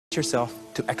yourself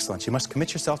to excellence. You must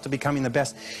commit yourself to becoming the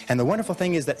best. And the wonderful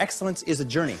thing is that excellence is a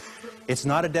journey. It's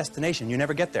not a destination. You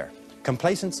never get there.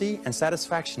 Complacency and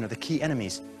satisfaction are the key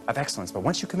enemies of excellence. But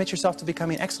once you commit yourself to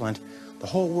becoming excellent, the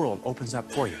whole world opens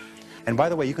up for you. And by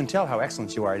the way, you can tell how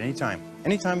excellent you are at any time.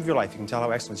 Any time of your life, you can tell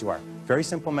how excellent you are. Very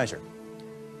simple measure.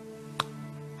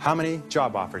 How many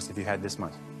job offers have you had this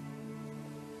month?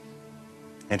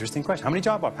 Interesting question. How many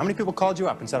job offers? How many people called you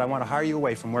up and said, I want to hire you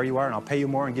away from where you are and I'll pay you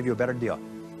more and give you a better deal?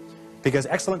 Because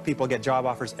excellent people get job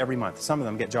offers every month. Some of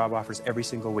them get job offers every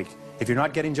single week. If you're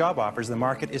not getting job offers, the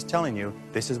market is telling you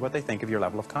this is what they think of your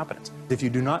level of competence. If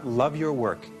you do not love your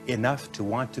work enough to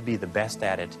want to be the best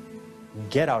at it,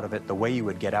 get out of it the way you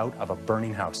would get out of a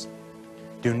burning house.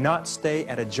 Do not stay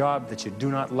at a job that you do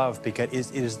not love, because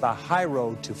it is the high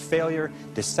road to failure,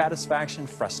 dissatisfaction,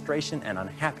 frustration, and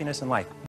unhappiness in life.